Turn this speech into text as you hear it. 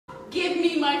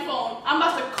my phone. I'm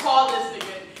about to call this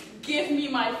nigga. Give me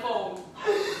my phone.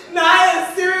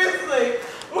 Naya, seriously,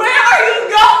 where are you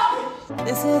going?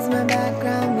 This is my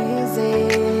background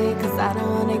music, cause I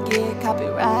don't wanna get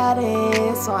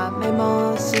copyrighted. So I made my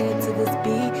own shit to this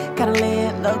beat. Kinda lay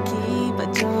it low key,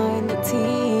 but join the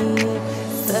team.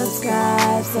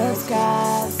 Subscribe,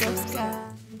 subscribe, subscribe.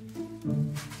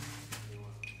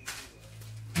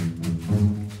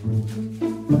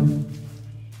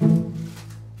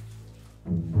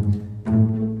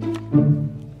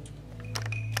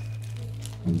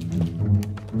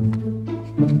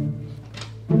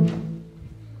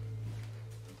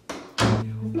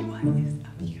 What is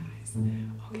up, you guys?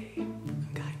 Okay, I'm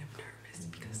kind of nervous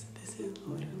because this is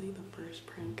literally the first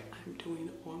prank I'm doing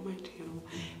on my channel,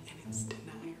 and it's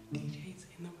tonight. DJ's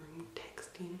in the room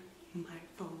texting my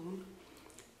phone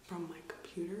from my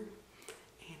computer,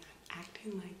 and I'm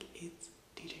acting like it's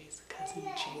DJ's cousin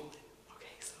Jalen.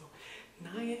 Okay, so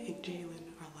Naya and Jalen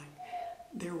are like,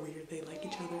 they're weird. They like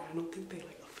each other. I don't think they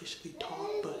like officially talk,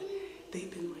 but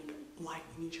they've been like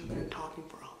liking each other and talking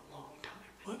for a long time.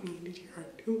 What me and DJ are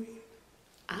doing,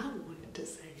 I wanted to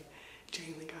say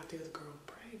Jalen got this girl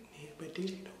pregnant, but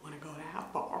DJ don't want to go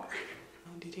that far.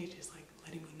 DJ just like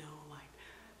letting me know, like,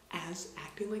 as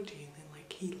acting like Jalen,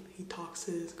 like he talks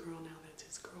to this girl now that's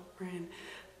his girlfriend,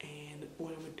 and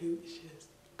what I'm gonna do is just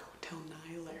go tell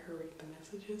Naya, let her read the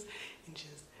messages and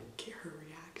just get her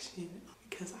reaction,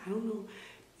 because I don't know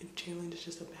if Jalen is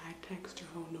just a bad texter.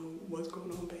 I don't know what's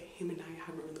going on, but him and Naya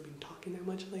haven't really been talking that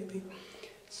much lately,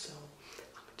 so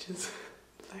just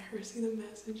let her see the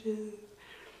messages,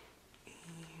 and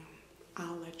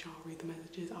I'll let y'all read the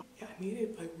messages. I made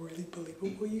it like really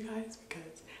believable, you guys,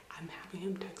 because I'm having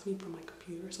him text me from my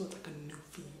computer, so it's like a new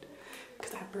feed.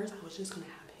 Because at first I was just gonna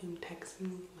have him text me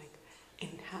like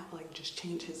and have like just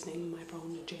change his name in my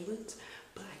phone to Jalen's,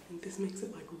 but I think this makes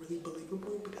it like really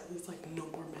believable because it's like no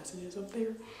more messages up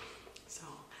there. So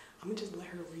I'm gonna just let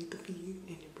her read the feed,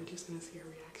 and we're just gonna see her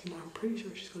reaction. I'm pretty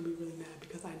sure she's gonna be really mad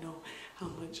because I know how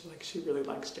much like she really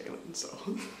likes Jalen. So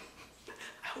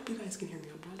I hope you guys can hear me.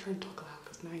 I'm not trying to talk loud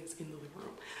because Naya's in the living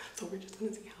room. So we're just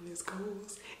gonna see how this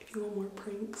goes. If you want more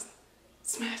pranks,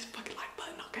 smash the fucking like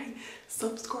button, okay?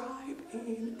 Subscribe,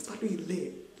 and it's about to be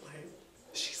lit. Like,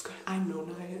 she's gonna, I know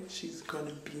Naya, she's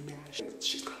gonna be mad.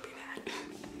 She's gonna be mad.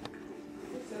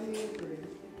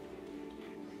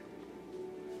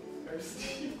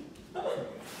 Thirsty.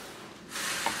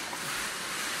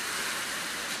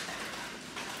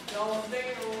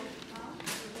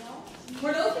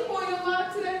 Were those people on your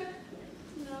live today?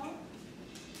 No.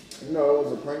 No, it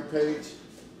was a prank page.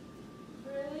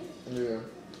 Really? Yeah,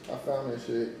 I found that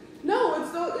shit. No,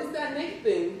 it's that Nick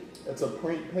thing. It's a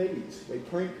prank page. They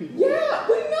prank people. Yeah,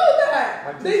 we know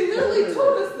that. They literally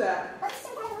told us that. What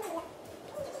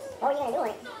were you gonna do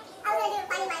with it? I was gonna do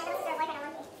finding my sister or boyfriend on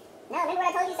Monday. No, remember what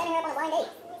I told you? Setting her up on a blind date.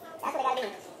 That's what they gotta do.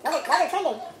 Those are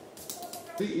trending.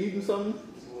 He eating something?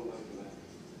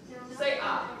 Say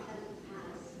ah.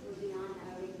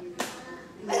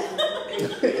 Ew.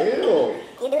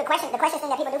 You do the question thing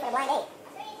that people do for the blind date.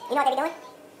 You know what they be doing?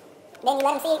 Then you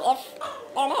let them see if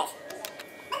they're a match.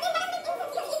 But then that doesn't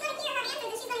make sense. She's gonna hear her answers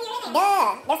and she's gonna hear it. Duh,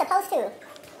 they're supposed to.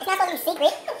 It's not supposed to be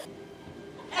secret.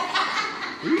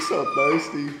 He's so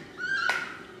thirsty.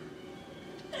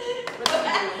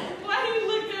 Why do you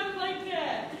look up like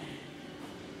that?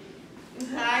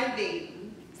 Hi,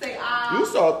 baby. Say ah. You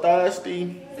so thirsty.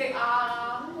 Say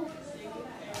ah.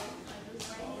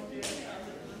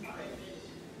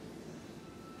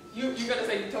 You're gonna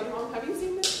say you told your mom? Have you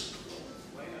seen this?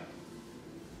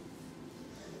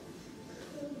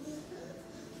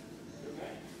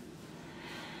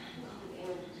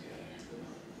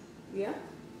 Yeah,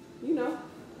 you know.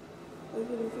 What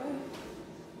did he say?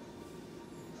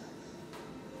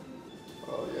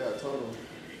 Oh yeah, I told him.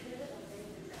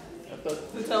 I thought.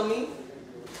 To tell me?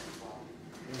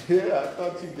 Yeah, I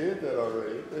thought you did that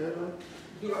already. What the hell?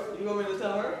 You want me to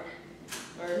tell her?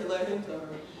 Or he let him tell her?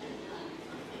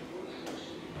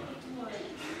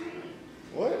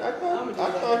 What? I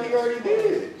thought he already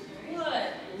did.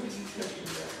 What?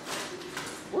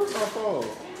 Where's my phone?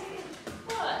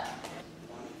 What?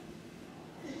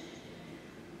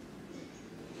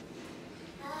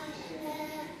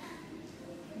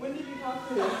 When did you talk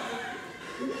to him?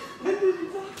 When did you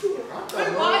talk to him? I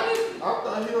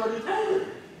thought he already told her.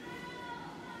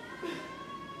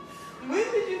 When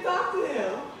did you talk to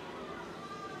him?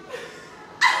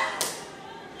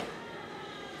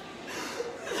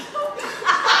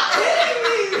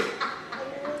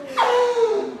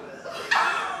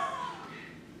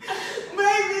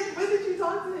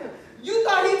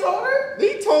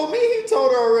 He told me he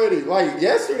told her already. Like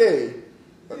yesterday.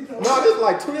 he told No, me. this was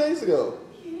like 2 days ago.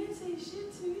 He didn't say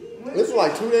shit to me. This was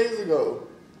like 2 days ago.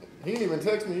 He didn't even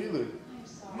text me either.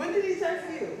 When did he text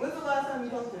you? When's the last time you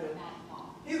talked to him?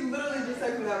 He's literally just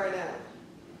texting me that right now.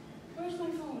 Where's my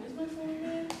phone? Is my phone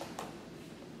there?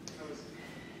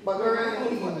 But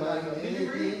Did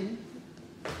you read?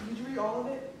 Did you read all of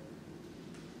it?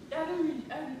 I didn't read.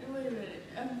 Wait a minute.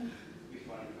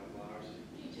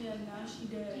 Yeah, now she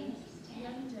dead. He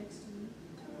hasn't texted me.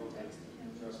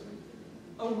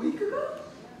 A week ago?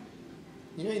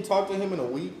 You ain't talked to him in a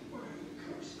week?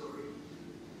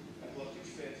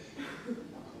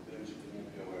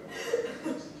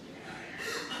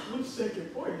 I'm shaking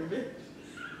for you, bitch.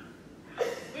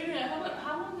 Wait a minute.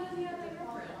 How long has he had that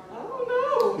girlfriend? I don't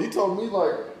know. He told me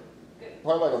like,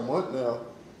 probably like a month now.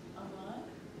 A month?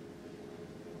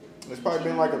 It's probably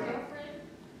been like a...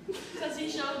 Because he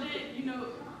showed it, you know.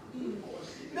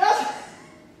 That's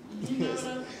You know what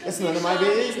I'm It's none of my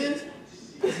business.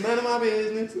 It's none of my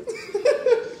business. It's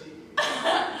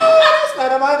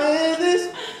none of my business.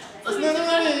 It's none of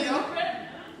my business.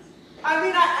 I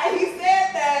mean, he said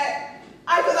that.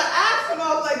 Because I asked him, I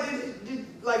was like,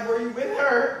 like, were you with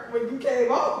her when you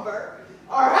came over?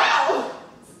 Or how?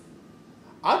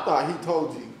 I thought he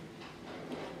told you.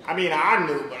 I mean, I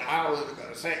knew, but I wasn't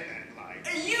gonna say that. Like,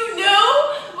 You knew?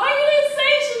 Why you didn't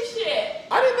say some shit?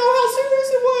 I didn't know how serious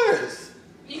it was.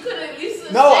 You could have at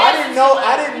least. No, I didn't know.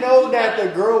 I didn't know that the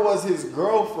girl was his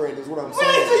girlfriend. Is what I'm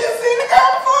saying. Wait, so you seen the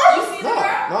girl before? You seen the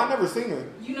girl? No, I never seen her.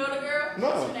 You know the girl? What's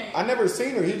No, her name? I never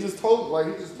seen her. He just told me. I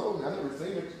never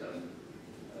seen her.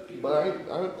 But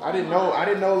I didn't know. I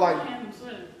didn't know like. I'm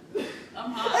sweating.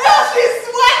 I'm hot. Hell, she's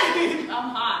sweating. I'm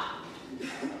hot.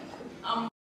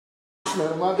 It's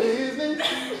none of my business.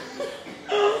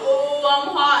 Oh, I'm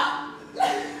hot.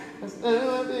 It's none of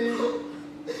my business.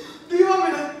 Do you want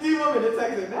me to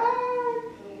text him back?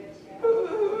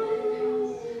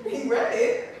 He read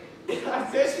it. I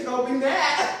said she gonna be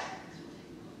mad.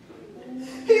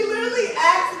 He literally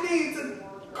asked me to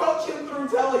coach him through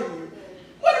telling you.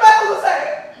 What am I supposed to say?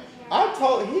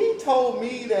 He told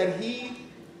me that he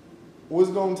was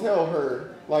gonna tell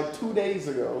her like 2 days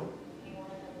ago.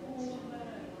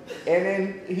 And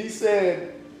then he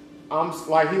said, he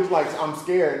was like, I'm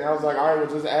scared. And I was like, all right, well,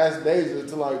 just ask DeJha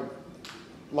to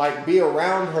like be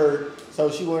around her so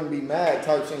she wouldn't be mad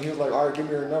type thing. He was like, all right, give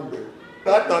me her number.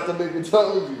 I thought the nigga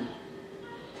told you.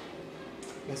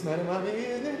 That's none of my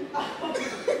business.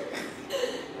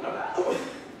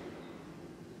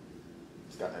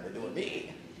 It's got nothing to do with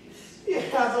me. He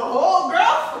has a whole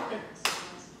girlfriend.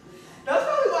 That's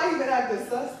probably why he been acting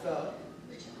sus though.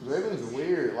 Raven's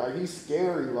weird. Like, he's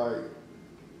scary. Like,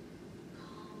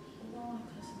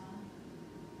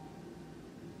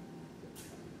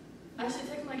 I should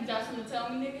text my Joshua to tell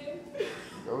me, nigga.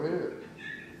 go ahead.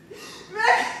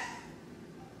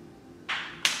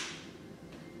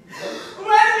 Wait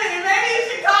a minute, maybe you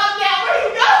should calm down. Where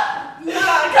you go? No,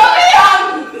 come here!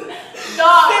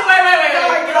 Dog. Wait.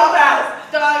 Dog, get off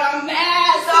fast. Dog, I'm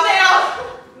mad. Sit down.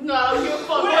 No, I don't give a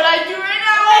fuck what I do right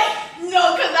now. No,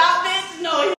 cause that bitch,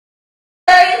 no.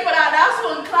 Ready for that? That's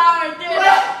one clown right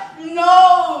there.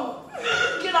 No.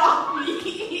 Get off me.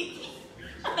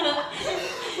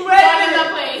 I'm not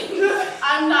playing.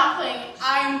 I'm not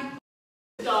playing.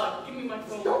 Dog, give me my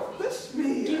phone. Don't push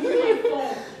me. Give me my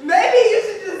phone. Maybe you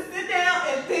should just sit down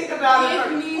and think about it.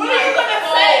 Give me What my are you gonna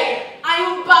phone. say?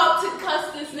 I'm about to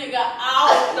cuss this nigga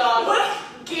out, dog.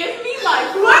 Give me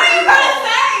my phone. What are you gonna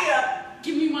say?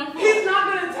 Give me my phone. He's not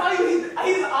gonna tell you.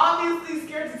 He's obviously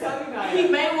scared to tell you now. He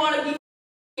may want to be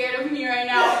scared of me right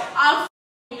now. I'm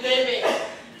livid.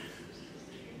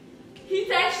 He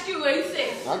texted you at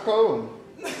 6. I told him.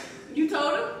 You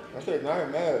told him? I said, nah,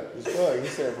 I'm mad. It's fuck. He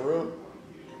said, for real?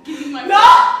 Give me my No!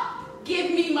 phone. Give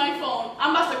me my phone.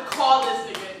 I'm about to call this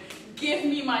nigga. Give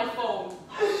me my phone.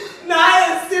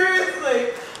 Naya,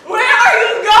 seriously. Where are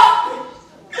you going?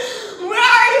 Where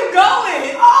are you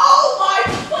going? Oh my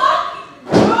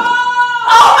fucking God!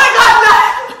 Oh my God,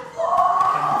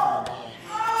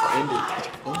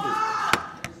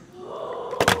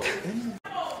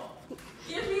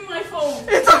 Give me my phone.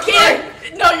 It's okay.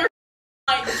 No, you're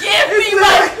lying. Give me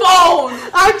my phone.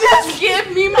 I'm just Give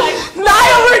me my phone.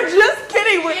 Naya, we're just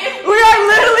kidding. We are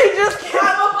literally just kidding.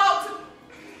 I'm about to.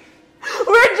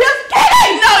 We're just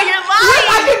kidding. No, you're lying.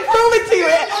 I can prove it to you.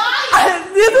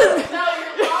 This is. No,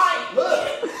 you're lying.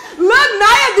 Look,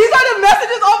 Naya, these are the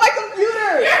messages on my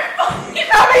computer.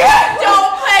 Come here.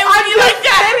 Don't play with me like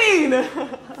that. Kidding.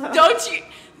 Don't you?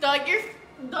 Dog, you're.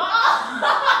 Dog.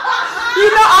 You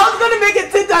know, I was gonna make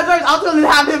it 10 times worse. I was gonna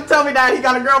have him tell me that he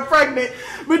got a girl pregnant,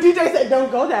 but DJ said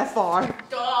don't go that far.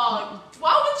 Dog.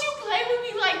 Why would you play with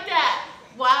me like that?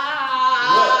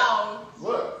 Wow.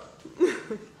 Look.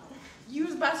 You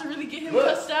was about to really get him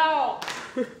cussed out.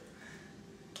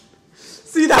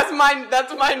 See, that's my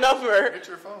number. Get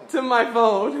your phone. To my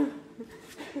phone.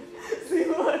 See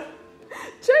what?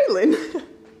 Jalen.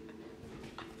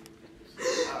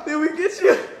 Did we get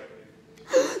you?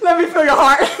 Let me feel your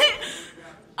heart.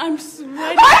 I'm sweating.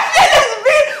 My shit is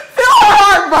big. Feel her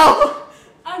heart, bro.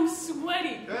 I'm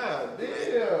sweating. God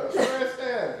damn. Fresh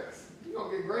ass. You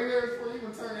gonna get gray hairs before you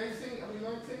even turn 18? I mean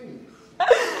 19.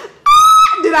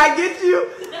 Did I get you?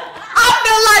 I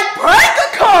feel like prank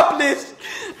accomplished.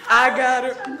 I got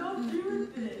her.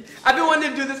 I've been wanting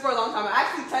to do this for a long time. I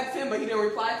actually texted him, but he didn't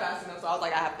reply fast enough, so I was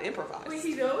like, I have to improvise. Wait,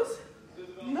 he knows?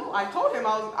 No, I told him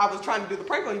I was trying to do the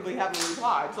prank on you, but he hadn't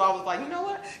replied. So I was like, you know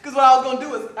what? Because what I was going to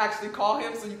do is actually call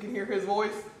him so you can hear his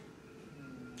voice.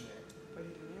 But he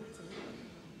didn't answer.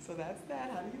 So that's that.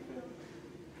 How do you feel?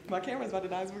 My camera's about to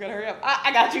die, so we got to hurry up.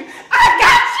 I got you. I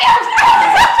got you!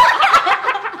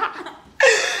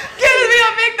 Give me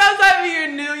a big thumbs up if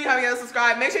you're new. You haven't yet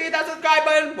subscribed. Make sure you hit that subscribe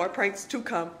button. More pranks to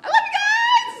come. I love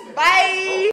you guys. Bye.